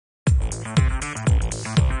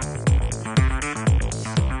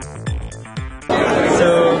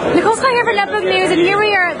for Netbook News, and here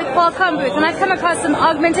we are at the Qualcomm booth, and I've come across some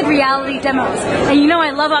augmented reality demos. And you know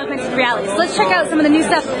I love augmented reality, so let's check out some of the new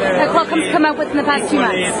stuff that Qualcomm's come up with in the past 2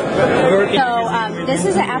 months. So this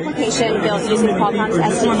is an application built using Qualcomm's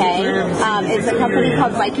SDK. It's a company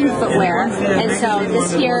called Viking Footwear, and so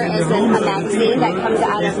this here is a magazine that comes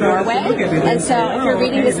out of Norway. And so if you're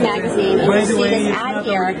reading this magazine and you see this ad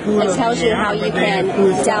here, it tells you how you can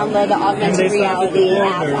download the augmented reality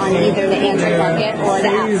app on either the Android market or the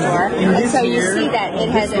App Store. And so you see that it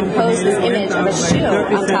has imposed this image of a shoe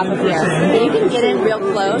on top of here. And you can get in real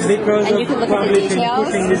close, and you can look at the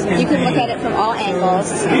details. You can look at it from all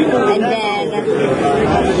angles, and then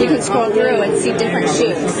you can scroll through and see different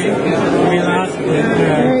shoes.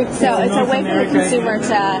 So it's a way for the consumer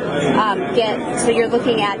to get, so you're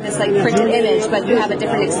looking at this like printed image, but you have a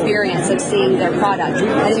different experience of seeing their product.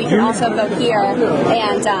 And you can also go here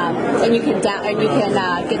and you can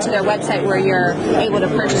get to their website where you're able to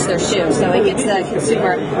purchase their shoe. So it gets the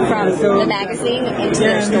consumer from the magazine into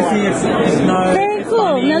their store. Very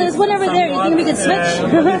cool. Now there's one over there. You think we could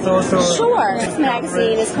switch? Sure. This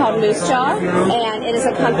magazine is called Moose Jaw, and it is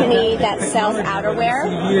a company that sells outerwear.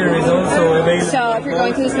 So if you're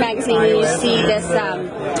going through this magazine and you see this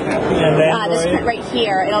this print right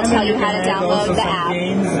here, it'll tell you how to download the app.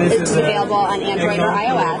 It's available on Android or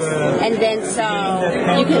iOS. And then so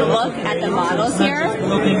you can look at the models here,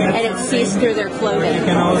 and it sees through their clothing.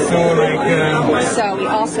 So we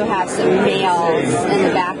also have some nails in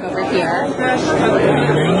the back over here.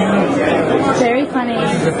 Very funny.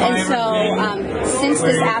 And so since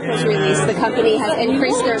this app was released, the company has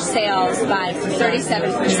increased their sales by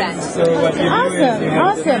 37%.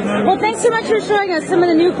 Awesome. Well, thanks so much for showing us some of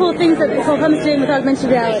the new cool things that Qualcomm's doing with augmented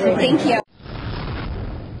reality. Thank you.